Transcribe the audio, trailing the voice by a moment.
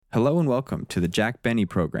Hello and welcome to the Jack Benny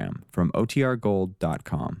program from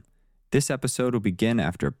OTRGold.com. This episode will begin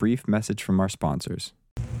after a brief message from our sponsors.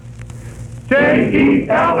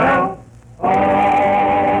 J-E-L-L-O.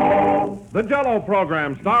 The Jell-O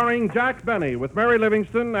program starring Jack Benny with Mary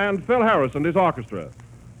Livingston and Phil Harris and his orchestra.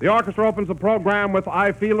 The orchestra opens the program with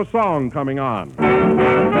I Feel a Song coming on.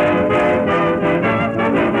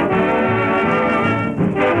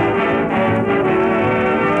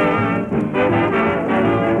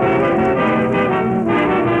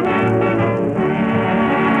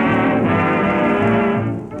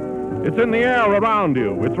 It's in the air around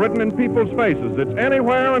you. It's written in people's faces. It's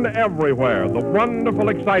anywhere and everywhere. The wonderful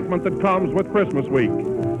excitement that comes with Christmas week.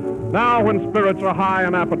 Now, when spirits are high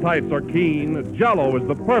and appetites are keen, Jell-O is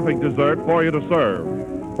the perfect dessert for you to serve.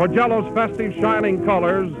 For Jell-O's festive, shining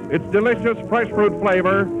colors, its delicious fresh fruit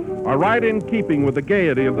flavor are right in keeping with the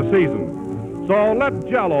gaiety of the season. So let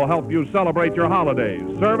Jell-O help you celebrate your holidays.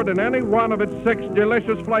 Serve it in any one of its 6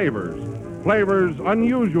 delicious flavors. Flavors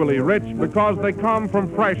unusually rich because they come from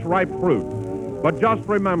fresh, ripe fruit. But just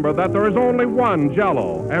remember that there is only one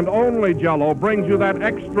Jell-O, and only Jell-O brings you that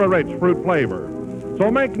extra rich fruit flavor. So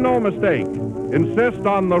make no mistake. Insist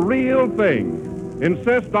on the real thing.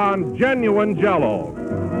 Insist on genuine Jell-O.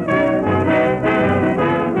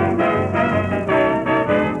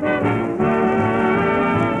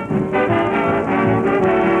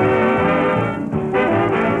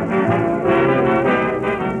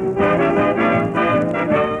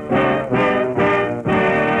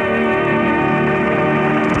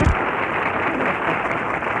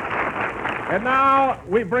 And now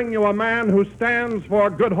we bring you a man who stands for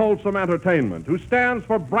good, wholesome entertainment, who stands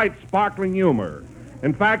for bright, sparkling humor.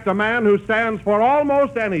 In fact, a man who stands for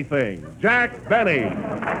almost anything, Jack Benny. Thank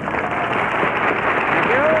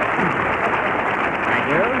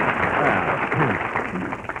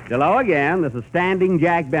you. Hello again. This is Standing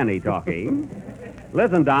Jack Benny talking.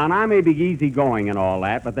 Listen, Don, I may be easygoing and all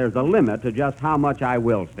that, but there's a limit to just how much I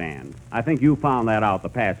will stand. I think you found that out the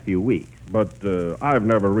past few weeks. But I've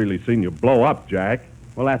never really seen you blow up, Jack.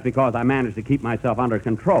 Well, that's because I managed to keep myself under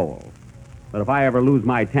control. But if I ever lose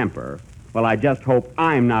my temper, well, I just hope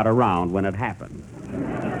I'm not around when it happens.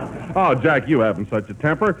 Oh, Jack, you haven't such a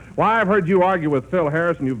temper. Why, I've heard you argue with Phil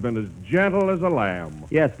Harris, and you've been as gentle as a lamb.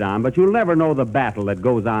 Yes, Don, but you'll never know the battle that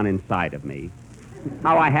goes on inside of me.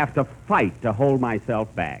 How I have to fight to hold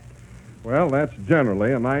myself back. Well, that's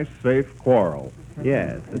generally a nice, safe quarrel.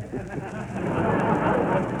 Yes.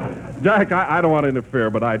 Jack, I don't want to interfere,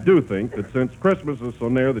 but I do think that since Christmas is so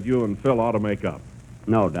near that you and Phil ought to make up.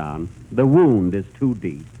 No, Don. The wound is too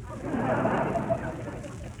deep.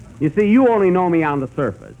 You see, you only know me on the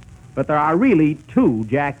surface, but there are really 2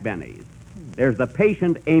 Jack Bennys. There's the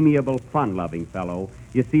patient, amiable, fun-loving fellow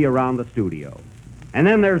you see around the studio. And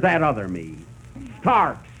then there's that other me.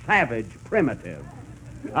 Stark, savage, primitive.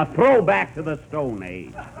 A throwback to the Stone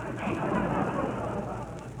Age.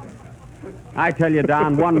 I tell you,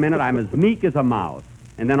 Don, one minute I'm as meek as a mouse,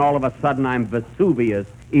 and then all of a sudden I'm Vesuvius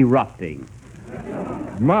erupting.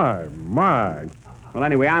 My. Well,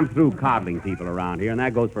 anyway, I'm through coddling people around here, and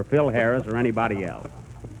that goes for Phil Harris or anybody else.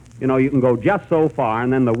 You know, you can go just so far,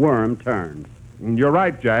 and then the worm turns. You're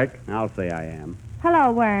right, Jack. I'll say I am.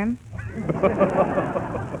 Hello, worm.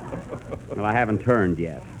 Well, I haven't turned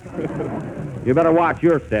yet. You better watch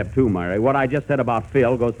your step, too, Mary. What I just said about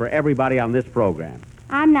Phil goes for everybody on this program.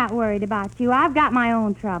 I'm not worried about you. I've got my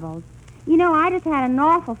own troubles. You know, I just had an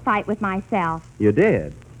awful fight with myself. You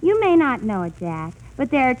did? You may not know it, Jack,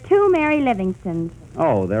 but there are 2 Mary Livingstons.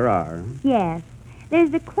 Oh, there are. Yes. There's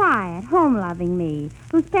the quiet, home-loving me,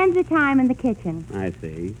 who spends her time in the kitchen. I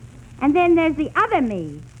see. And then there's the other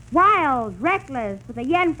me, wild, reckless, with a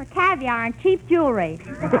yen for caviar and cheap jewelry.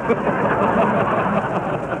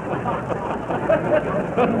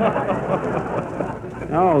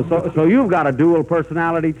 Oh, so you've got a dual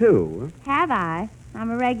personality, too. Have I?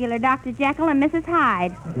 I'm a regular Dr. Jekyll and Mrs.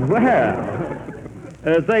 Hyde.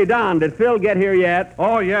 Well, say, Don, did Phil get here yet?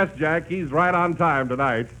 Oh, yes, Jack. He's right on time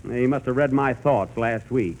tonight. He must have read my thoughts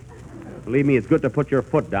last week. Believe me, it's good to put your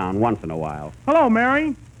foot down once in a while. Hello,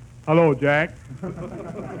 Mary. Hello, Jack.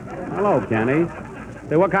 Hello, Kenny.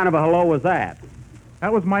 Say, what kind of a hello was that?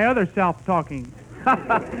 That was my other self talking.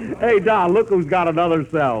 Hey, Don, look who's got another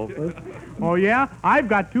self. Oh, yeah? I've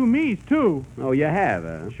got 2 me's, too. Oh, you have,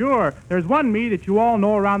 huh? Sure. There's one me that you all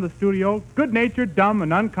know around the studio, good-natured, dumb,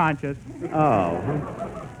 and unconscious. Oh.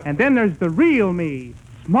 And then there's the real me,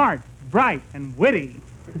 smart, bright, and witty.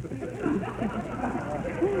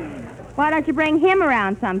 Why don't you bring him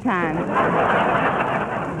around sometime?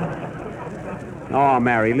 Oh,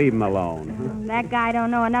 Mary, leave him alone. That guy don't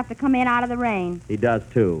know enough to come in out of the rain. He does,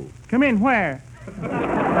 too. Come in where?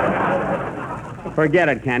 Forget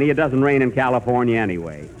it, Kenny. It doesn't rain in California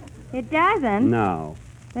anyway. It doesn't? No.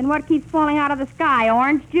 Then what keeps falling out of the sky?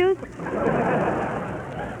 Orange juice?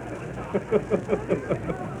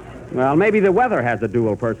 Well, maybe the weather has a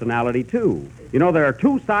dual personality, too. You know, there are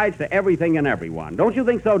two sides to everything and everyone. Don't you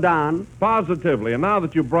think so, Don? Positively. And now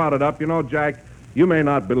that you brought it up, you know, Jack, you may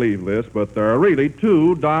not believe this, but there are really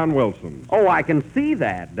two Don Wilsons. Oh, I can see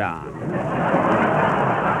that, Don.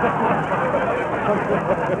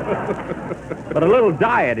 But a little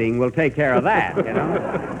dieting will take care of that, you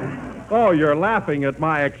know? Oh, you're laughing at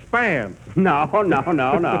my expanse. No,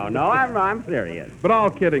 I'm serious. But all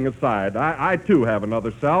kidding aside, I too have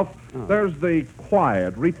another self. Oh. There's the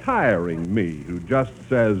quiet, retiring me who just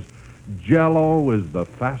says, Jell-O is the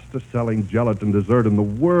fastest-selling gelatin dessert in the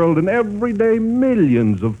world, and every day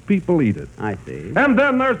millions of people eat it. I see. And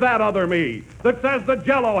then there's that other me that says the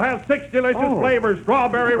Jell-O has 6 delicious flavors: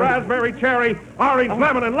 strawberry, raspberry, cherry, orange,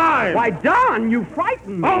 lemon, and lime. Why, Don, you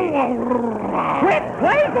frighten me. Oh, Quit,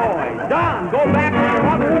 playboy. Don, go back to your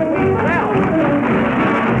mother's sweet self.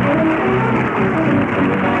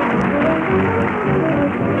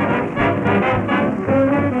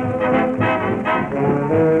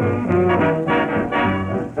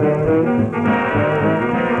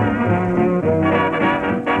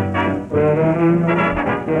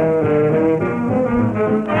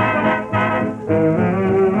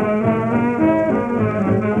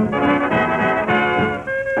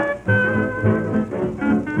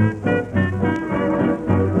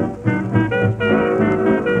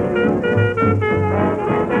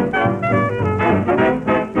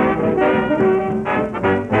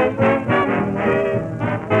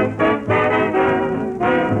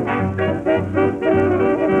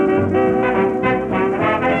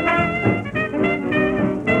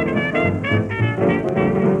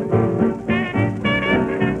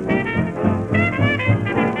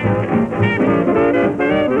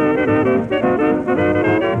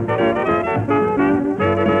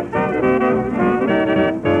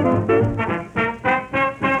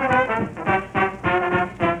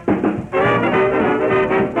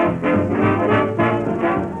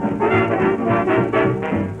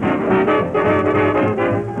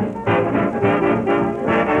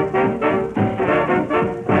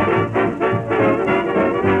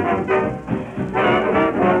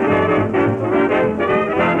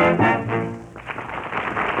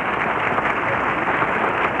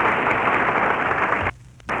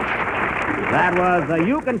 That was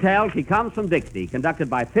You Can Tell She Comes from Dixie, conducted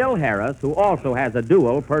by Phil Harris, who also has a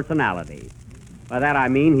dual personality. By that I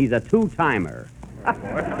mean he's a two-timer.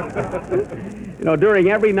 You know, during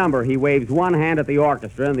every number, he waves one hand at the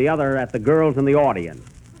orchestra and the other at the girls in the audience.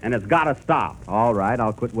 And it's got to stop. All right,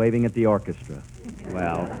 I'll quit waving at the orchestra.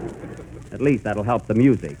 Well, at least that'll help the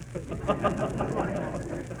music.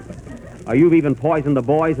 Or you've even poisoned the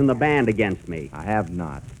boys in the band against me. I have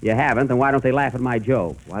not. You haven't, then why don't they laugh at my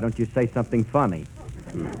joke? Why don't you say something funny?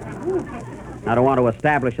 I don't want to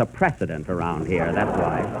establish a precedent around here, that's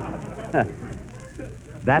why.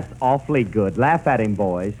 That's awfully good. Laugh at him,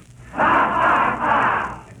 boys.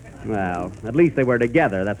 Well, at least they were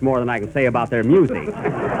together. That's more than I can say about their music.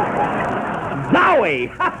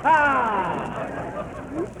 Zowie!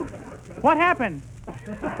 What happened?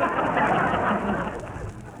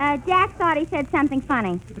 Jack thought he said something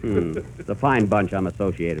funny. It's a fine bunch I'm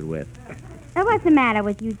associated with. What's the matter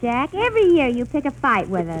with you, Jack? Every year you pick a fight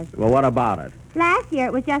with us. Well, what about it? Last year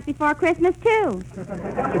it was just before Christmas, too.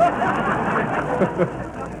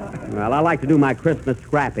 Well, I like to do my Christmas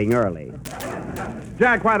scrapping early.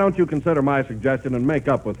 Jack, why don't you consider my suggestion and make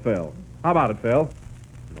up with Phil? How about it, Phil?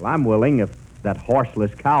 Well, I'm willing if that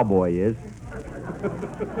horseless cowboy is.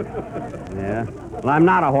 Yeah? Well, I'm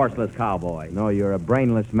not a horseless cowboy. No, you're a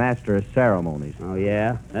brainless master of ceremonies. Oh,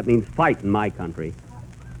 yeah? That means fight in my country.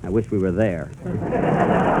 I wish we were there.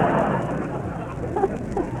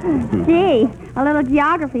 Gee, a little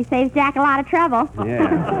geography saves Jack a lot of trouble.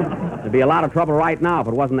 Yeah. There'd be a lot of trouble right now if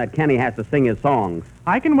it wasn't that Kenny has to sing his songs.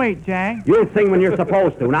 I can wait, Jack. You'll sing when you're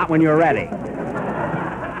supposed to, not when you're ready.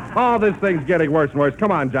 Oh, this thing's getting worse and worse.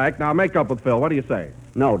 Come on, Jack. Now make up with Phil. What do you say?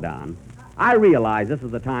 No, Don. I realize this is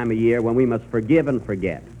the time of year when we must forgive and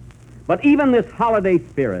forget. But even this holiday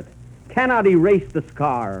spirit cannot erase the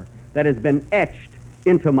scar that has been etched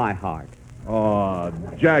into my heart. Oh,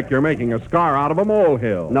 Jack, you're making a scar out of a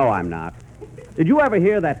molehill. No, I'm not. Did you ever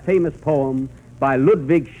hear that famous poem by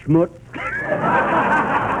Ludwig Schmutz?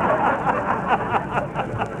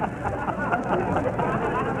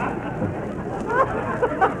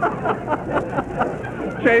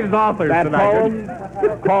 Changed authors That tonight. poem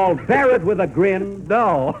called Bear It With a Grin?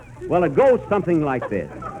 No. Well, it goes something like this.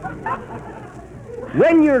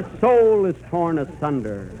 When your soul is torn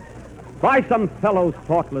asunder by some fellow's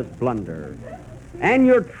thoughtless blunder, and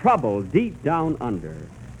you're troubled deep down under,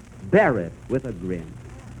 bear it with a grin.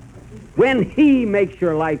 When he makes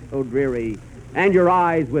your life so dreary, and your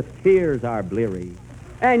eyes with tears are bleary,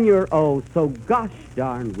 and you're oh so gosh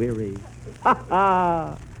darn weary, ha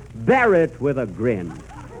ha, bear it with a grin.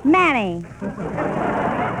 Manny.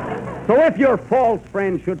 So if your false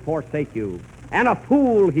friend should forsake you, and a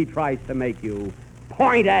fool he tries to make you,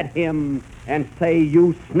 point at him and say,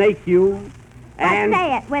 you snake you, and... But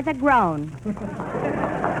say it with a groan.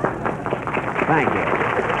 Thank you.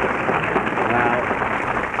 Well,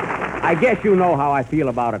 I guess you know how I feel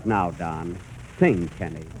about it now, Don. Sing,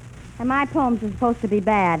 Kenny. And my poems are supposed to be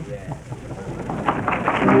bad.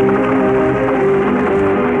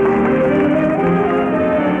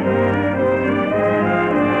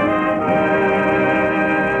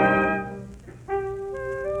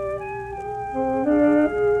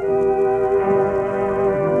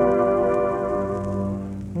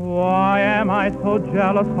 Why am I so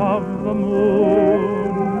jealous of the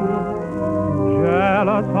moon?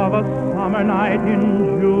 Jealous of a summer night in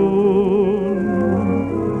June.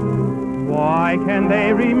 Why can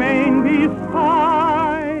they remain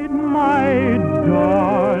beside my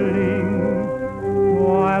darling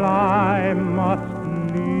while I must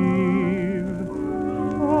leave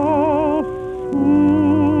so soon?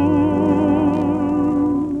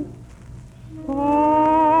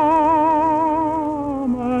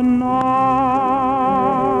 Summer night,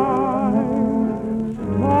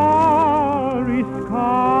 starry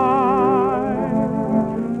sky,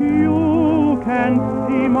 you can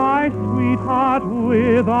see my sweetheart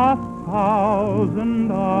with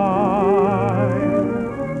 1,000 eyes.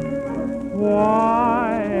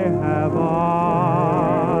 Why have I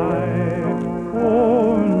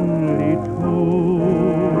only two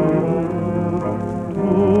to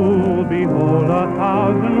behold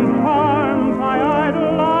 1,000 charms I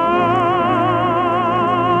idolize?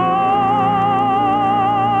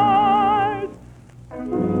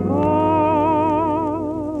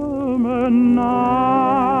 Summer night,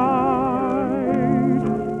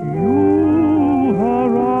 you are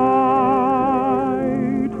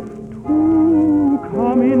right to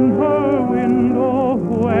come in her window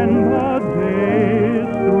when the day is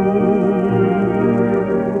through.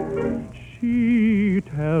 She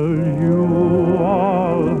tells you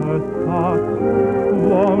all her thoughts.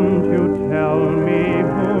 Won't you tell me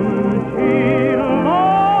whom she loves?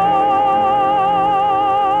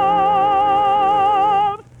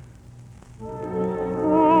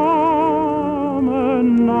 Summer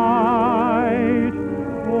night,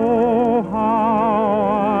 oh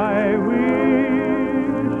how I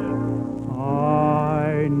wish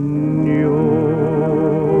I knew.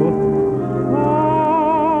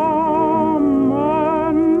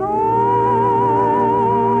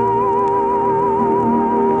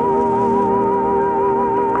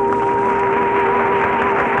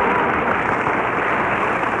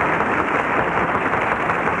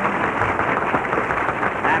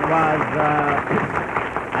 Summer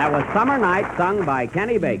That was Summer Night, sung by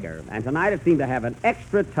Kenny Baker, and tonight it seemed to have an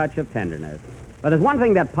extra touch of tenderness. But there's one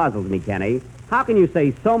thing that puzzles me, Kenny. How can you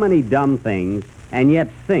say so many dumb things and yet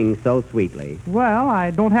sing so sweetly? Well, I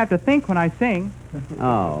don't have to think when I sing.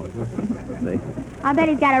 Oh, see, I'll bet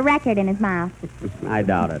he's got a record in his mouth. I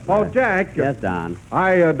doubt it. Oh, Jack. Yes, Don.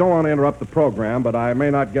 I don't want to interrupt the program, but I may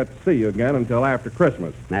not get to see you again until after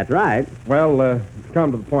Christmas. That's right. Well, to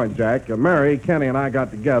come to the point, Jack, Mary, Kenny, and I got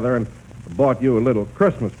together and bought you a little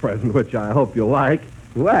Christmas present, which I hope you'll like.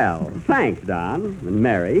 Well, thanks, Don. And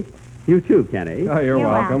Mary. You too, Kenny. Oh, you're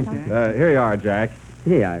welcome. welcome. Here you are, Jack.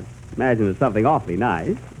 Gee, I imagine it's something awfully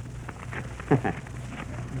nice.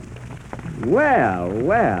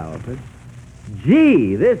 Well.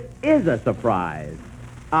 Gee, this is a surprise.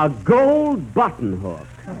 A gold button hook.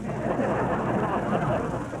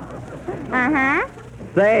 Uh-huh.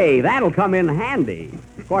 Say, that'll come in handy.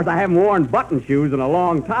 Of course, I haven't worn button shoes in a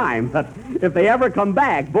long time, but if they ever come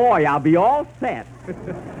back, boy, I'll be all set.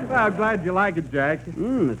 Well, I'm glad you like it, Jack.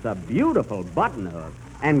 It's a beautiful button hook.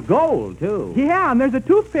 And gold, too. Yeah, and there's a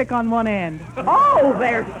toothpick on one end. Oh,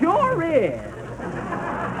 there sure is.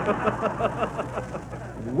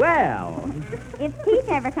 Well, If Keith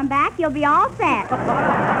ever come back, you'll be all set.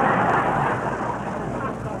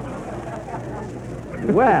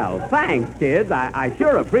 well, thanks, kids. I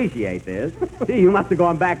sure appreciate this. Gee, you must have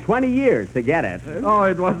gone back 20 years to get it. Oh,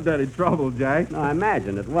 it wasn't any trouble, Jack. No, I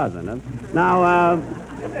imagine it wasn't. Now,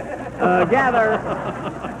 gather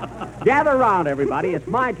around, everybody. It's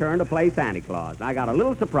my turn to play Santa Claus. I got a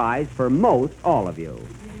little surprise for most all of you.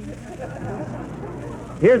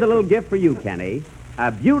 Here's a little gift for you, Kenny.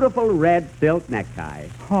 A beautiful red silk necktie.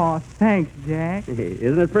 Oh, thanks, Jack.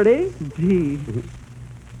 Isn't it pretty? Gee.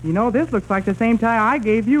 You know, this looks like the same tie I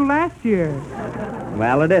gave you last year.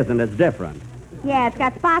 Well, it isn't. It's different. Yeah, it's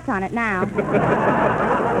got spots on it now.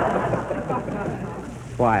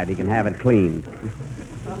 Quiet, he can have it cleaned.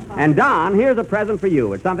 And, Don, here's a present for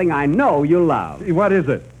you. It's something I know you love. What is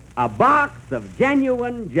it? A box of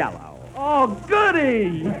genuine Jell-O. Oh,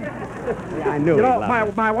 goody! Yeah, I knew You he'd know, love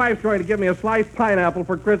it. my wife's going to give me a sliced pineapple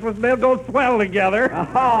for Christmas, and they'll go swell together.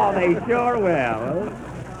 Oh, they sure will.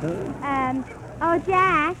 Oh,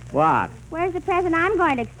 Jack, What? where's the present I'm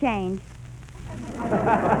going to exchange?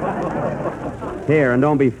 Here, and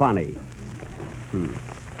don't be funny.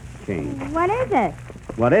 Change. What is it?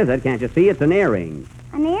 What is it? Can't you see? It's an earring.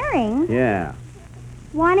 An earring? Yeah.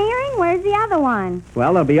 One earring? Where's the other one?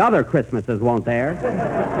 Well, there'll be other Christmases, won't there?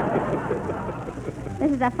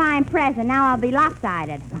 This is a fine present. Now I'll be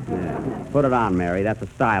lopsided. Yeah. Put it on, Mary. That's a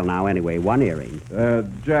style now anyway. One earring.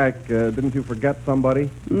 Jack, didn't you forget somebody?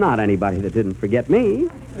 Not anybody that didn't forget me.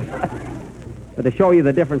 But to show you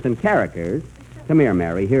the difference in characters, come here,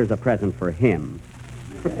 Mary. Here's a present for him.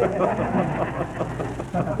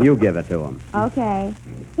 You give it to him. Okay.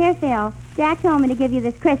 Here, Phil. Jack told me to give you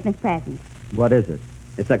this Christmas present. What is it?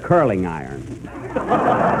 It's a curling iron.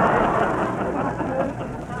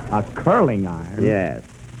 A curling iron? Yes.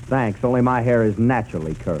 Thanks, only my hair is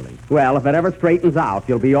naturally curly. Well, if it ever straightens out,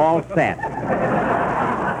 you'll be all set.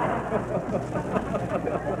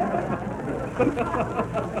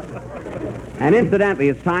 And incidentally,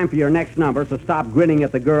 it's time for your next number, so stop grinning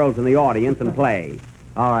at the girls in the audience and play.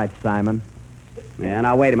 All right, Simon. Yeah,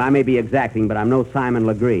 now wait a minute. I may be exacting, but I'm no Simon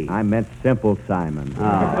Legree. I meant Simple Simon.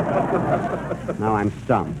 Oh. Now I'm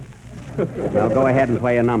stumped. Well, go ahead and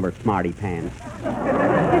play a number, smarty pants.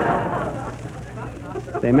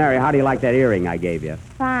 Say, Mary, how do you like that earring I gave you?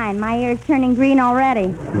 Fine. My ear's turning green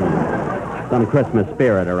already. Some Christmas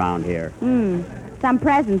spirit around here. Some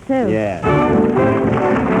present, too. Yeah.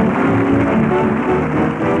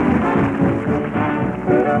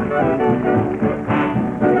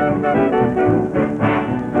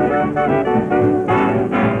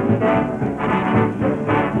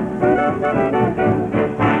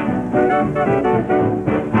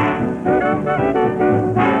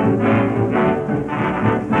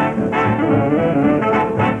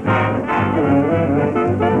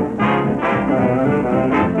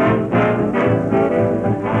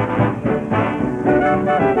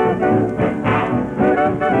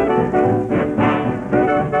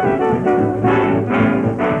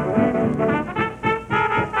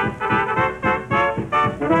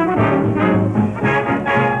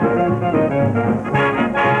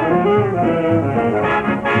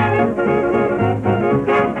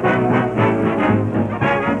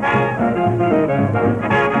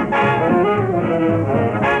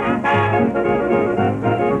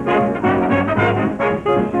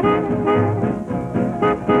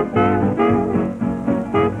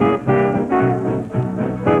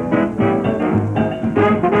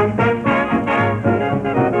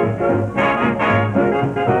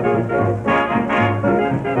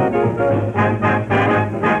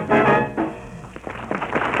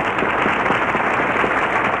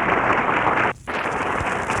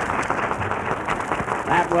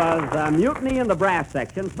 Mutiny in the Brass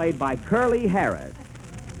Section, played by Curly Harris,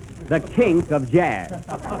 the kink of jazz.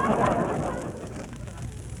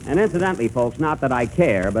 And incidentally, folks, not that I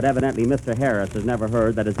care, but evidently Mr. Harris has never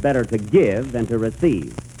heard that it's better to give than to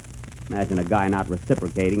receive. Imagine a guy not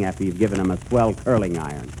reciprocating after you've given him a swell curling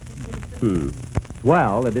iron.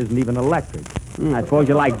 Well, it isn't even electric. I suppose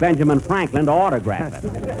you like Benjamin Franklin to autograph it.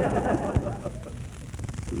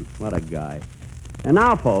 What a guy. And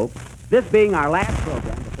now, folks, this being our last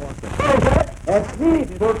program before Christmas. That's me,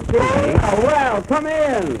 Brooksy. Oh, well, come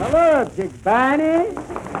in. Hello, Dick Barney.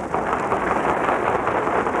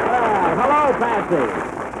 Hello,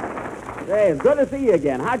 Patsy. Hey, it's good to see you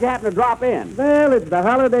again. How'd you happen to drop in? Well, it's the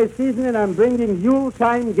holiday season, and I'm bringing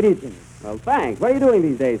Yuletime greetings. Well, thanks. What are you doing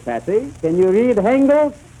these days, Patsy? Can you read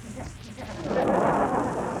Hengel?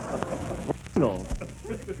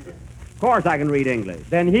 Of course I can read English.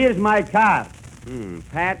 Then here's my card.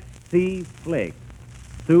 Patsy Flick.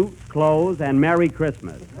 Suit, clothes, and Merry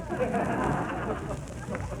Christmas.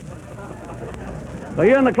 So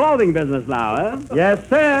you're in the clothing business now, huh? Yes,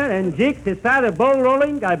 sir. And Jix, to start a bowl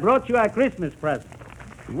rolling, I brought you a Christmas present.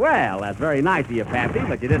 Well, that's very nice of you, Patsy,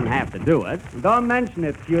 but you didn't have to do it. Don't mention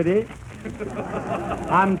it, cutie.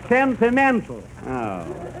 I'm sentimental.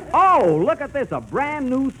 Oh, look at this, a brand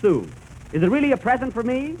new suit. Is it really a present for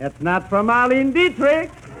me? It's not from Arlene Dietrich.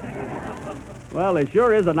 Well, it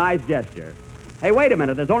sure is a nice gesture. Hey, wait a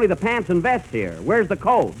minute. There's only the pants and vest here. Where's the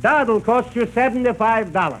coat? That'll cost you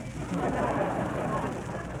 $75.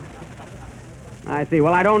 I see.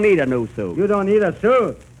 Well, I don't need a new suit. You don't need a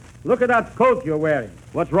suit. Look at that coat you're wearing.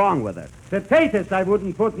 What's wrong with it? Potatoes I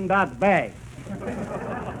wouldn't put in that bag.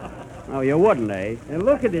 Oh, you wouldn't, eh? And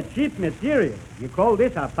look at the cheap material. You call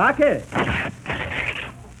this a pocket?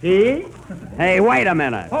 See? Hey, wait a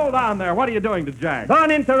minute. Hold on there. What are you doing to Jack? Don't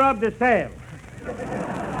interrupt the sale.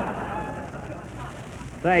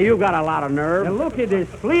 Say, you got a lot of nerve. And look at this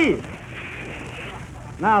sleeve.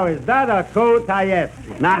 Now, is that a coat, I ask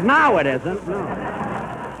you? Not now, it isn't. No.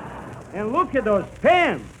 And look at those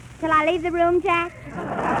pants. Shall I leave the room, Jack?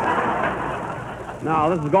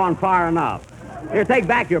 No, this is going far enough. Here, take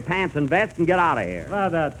back your pants and vest and get out of here.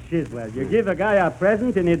 Well, that Chisler. You give a guy a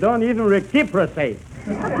present and he don't even reciprocate.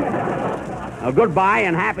 Well, goodbye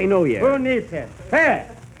and Happy New Year. Who needs it? Hey!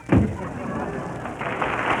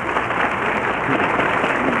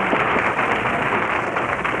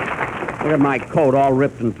 Look at my coat all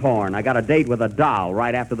ripped and torn. I got a date with a doll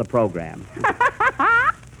right after the program.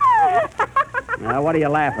 Now, what are you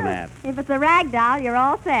laughing at? If it's a rag doll, you're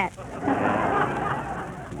all set.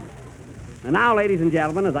 And now, ladies and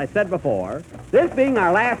gentlemen, as I said before, this being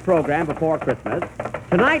our last program before Christmas,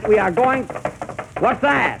 tonight we are going... What's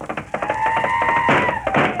that?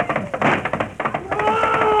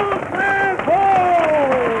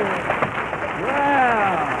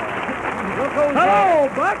 Hello,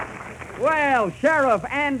 Buck. Well, Sheriff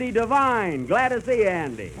Andy Devine. Glad to see you,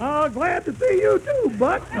 Andy. Oh, glad to see you too,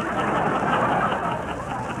 Buck.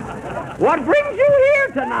 What brings you here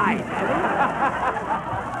tonight?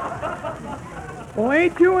 Well,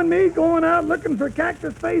 ain't you and me going out looking for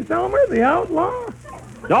Cactus Face Elmer, the outlaw?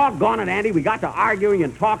 Doggone it, Andy. We got to arguing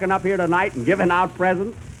and talking up here tonight and giving out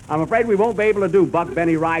presents. I'm afraid we won't be able to do Buck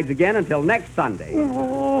Benny Rides again until next Sunday.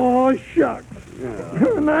 Oh, shucks.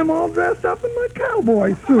 And I'm all dressed up in my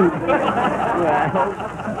cowboy suit.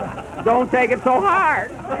 Well, don't take it so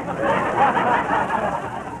hard.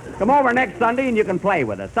 Come over next Sunday and you can play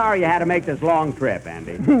with us. Sorry you had to make this long trip,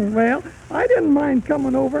 Andy. Well, I didn't mind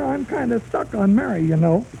coming over. I'm kind of stuck on Mary, you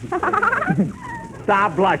know.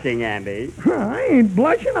 Stop blushing, Andy. I ain't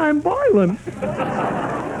blushing. I'm boiling.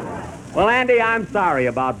 Well, Andy, I'm sorry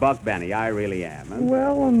about Buck Benny. I really am.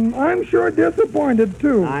 Well, and I'm sure disappointed,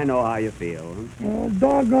 too. I know how you feel. Oh,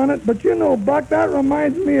 doggone it. But you know, Buck, that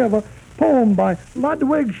reminds me of a poem by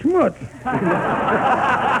Ludwig Schmutz.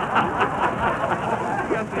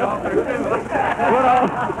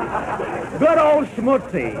 Good old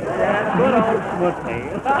Schmutzy. Yeah, good old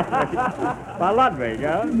Schmutzy. By Ludwig,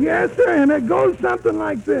 huh? Yes, sir, and it goes something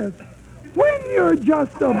like this. When you're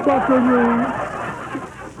just a buckaroo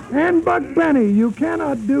and Buck Benny you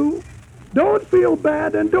cannot do, don't feel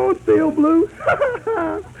bad and don't feel blue.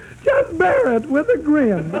 Just bear it with a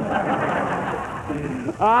grin.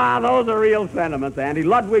 Ah, those are real sentiments, Andy.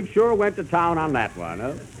 Ludwig sure went to town on that one,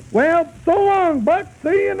 huh? Well, so long, Buck.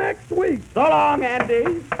 See you next week. So long,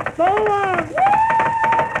 Andy. So long.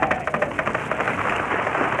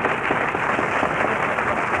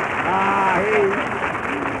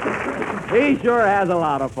 He sure has a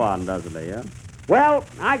lot of fun, doesn't he, huh? Well,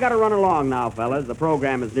 I got to run along now, fellas. The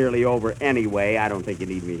program is nearly over anyway. I don't think you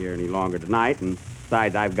need me here any longer tonight, and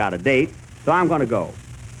besides, I've got a date, so I'm going to go.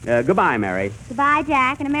 Goodbye, Mary. Goodbye,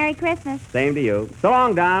 Jack, and a Merry Christmas. Same to you. So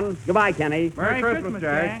long, Don. Goodbye, Kenny. Merry Christmas,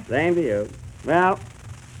 Jack. Same to you. Well,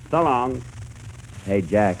 so long. Hey,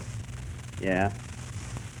 Jack, Yeah,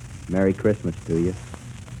 Merry Christmas to you.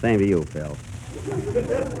 same to you, Phil.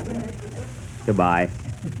 Goodbye.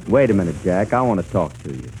 Wait a minute, Jack. I want to talk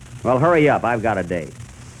to you. Well, hurry up. I've got a date.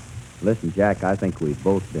 Listen, Jack, I think we've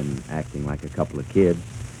both been acting like a couple of kids.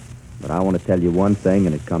 But I want to tell you one thing,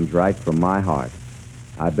 and it comes right from my heart.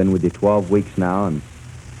 I've been with you 12 weeks now, and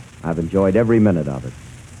I've enjoyed every minute of it.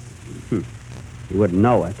 You wouldn't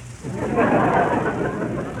know it.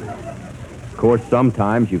 Of course,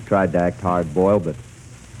 sometimes you've tried to act hard-boiled, but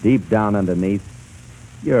deep down underneath,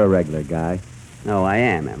 you're a regular guy. Oh, I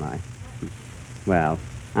am I? Well,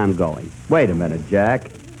 I'm going. Wait a minute,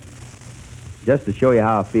 Jack. Just to show you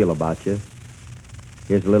how I feel about you,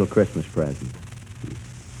 here's a little Christmas present.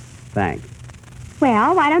 Thanks.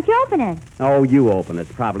 Well, why don't you open it? Oh, you open it.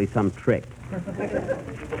 It's probably some trick.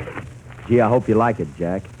 Gee, I hope you like it,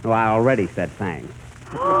 Jack. Oh, I already said thanks.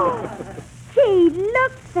 Gee,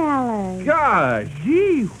 look, fellas. Gosh.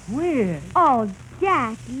 Gee whiz. Oh,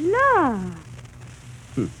 Jack, look.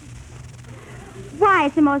 Why,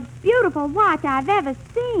 it's the most beautiful watch I've ever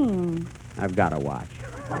seen. I've got a watch.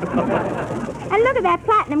 And look at that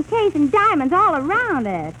platinum case and diamonds all around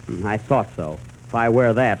it. I thought so. If I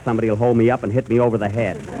wear that, somebody will hold me up and hit me over the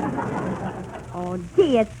head. Oh,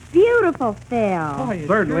 gee, it's beautiful, Phil. Oh, it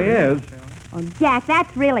certainly is. Oh, Jack,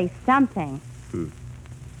 that's really something.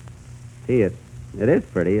 See, it is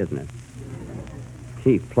pretty, isn't it?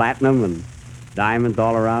 Gee, platinum and diamonds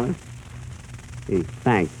all around it. Gee,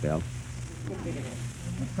 thanks, Phil.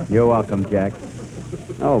 You're welcome, Jack.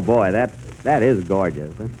 Oh, boy, that is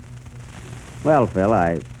gorgeous. Huh? Well, Phil,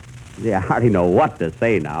 I hardly know what to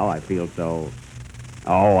say now. I feel so...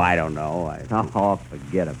 Oh, I don't know. Oh,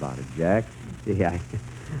 forget about it, Jack. Gee, I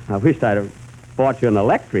wished I'd have bought you an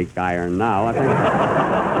electric iron now. I think...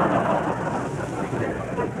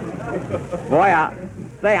 Boy,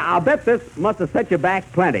 I'll bet this must have set you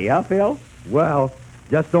back plenty, huh, Phil? Well,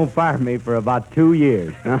 just don't fire me for about 2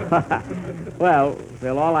 years. Well,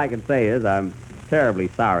 Phil, all I can say is I'm terribly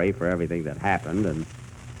sorry for everything that happened, and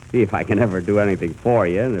see if I can ever do anything for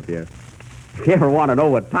you. And if you ever want to know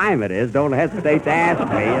what time it is, don't hesitate to ask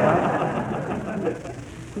me.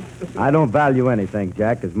 I don't value anything,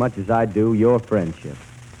 Jack, as much as I do your friendship.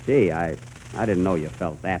 Gee, I didn't know you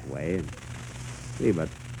felt that way. See, but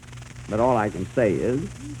all I can say is,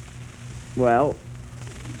 well,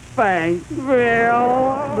 thanks, Phil.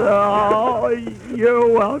 Oh, you're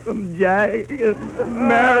welcome, Jack.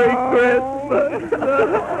 Merry Christmas.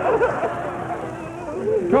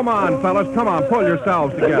 Come on, fellas, come on, pull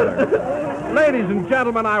yourselves together. Ladies and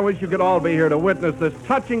gentlemen, I wish you could all be here to witness this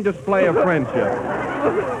touching display of friendship.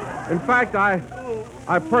 In fact, I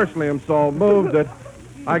personally am so moved that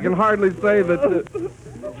I can hardly say that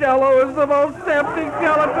Jell-O is the most tempting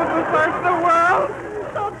gelatin dessert in the world.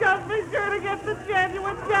 So just be sure to get the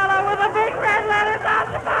genuine Jell-O with the big red letters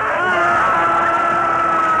on the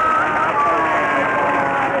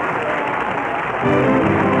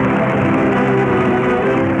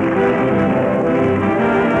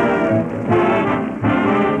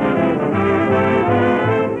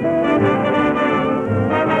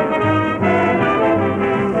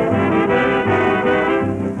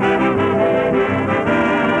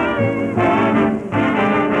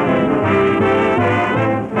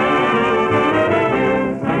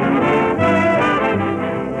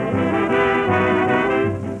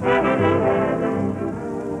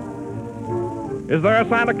Is there a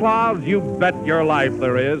Santa Claus? You bet your life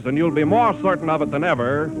there is, and you'll be more certain of it than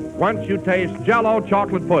ever once you taste Jell-O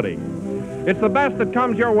chocolate pudding. It's the best that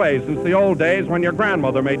comes your way since the old days when your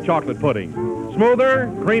grandmother made chocolate pudding.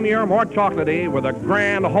 Smoother, creamier, more chocolatey with a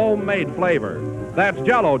grand homemade flavor. That's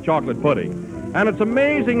Jell-O chocolate pudding. And it's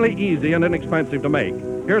amazingly easy and inexpensive to make.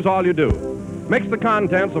 Here's all you do. Mix the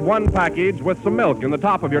contents of one package with some milk in the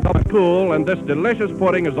top of your double cool, and this delicious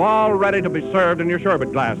pudding is all ready to be served in your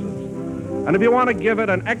sherbet glasses. And if you want to give it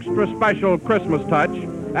an extra special Christmas touch,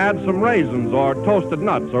 add some raisins or toasted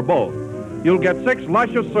nuts or both. You'll get 6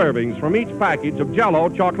 luscious servings from each package of Jell-O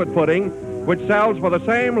chocolate pudding, which sells for the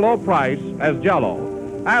same low price as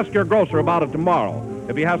Jell-O. Ask your grocer about it tomorrow.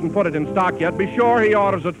 If he hasn't put it in stock yet, be sure he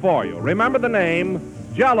orders it for you. Remember the name,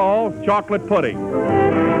 Jell-O chocolate pudding.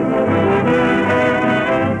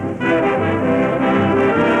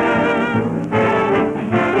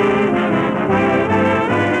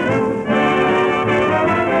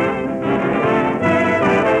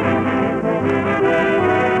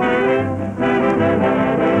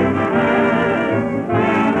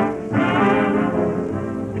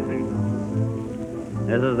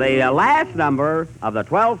 This is the last number of the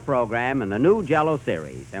 12th program in the new Jell-O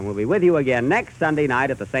series, and we'll be with you again next Sunday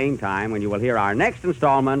night at the same time when you will hear our next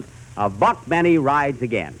installment of Buck Benny Rides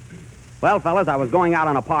Again. Well, fellas, I was going out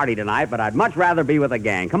on a party tonight, but I'd much rather be with a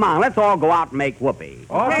gang. Come on, let's all go out and make whoopee.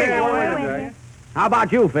 Okay, we're with you. How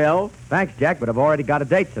about you, Phil? Thanks, Jack, but I've already got a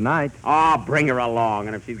date tonight. Oh, bring her along,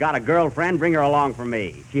 and if she's got a girlfriend, bring her along for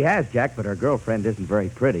me. She has, Jack, but her girlfriend isn't very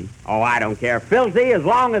pretty. Oh, I don't care. Filthy, as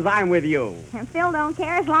long as I'm with you. And Phil don't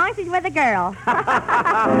care as long as he's with a girl.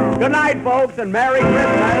 Good night, folks, and Merry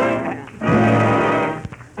Christmas.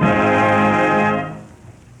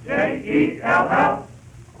 Jell-O.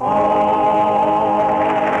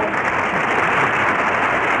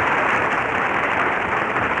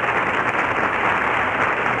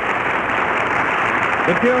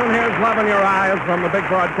 The tune Here's Love in Your Eyes from the big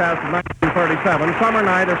broadcast of 1937. Summer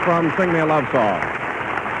Night is from Sing Me a Love Song.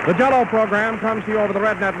 The Jell-O program comes to you over the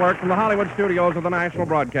Red Network from the Hollywood studios of the National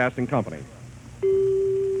Broadcasting Company.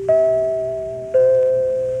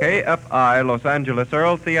 KFI Los Angeles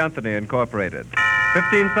Earl C. Anthony Incorporated.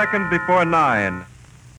 15 seconds before 9.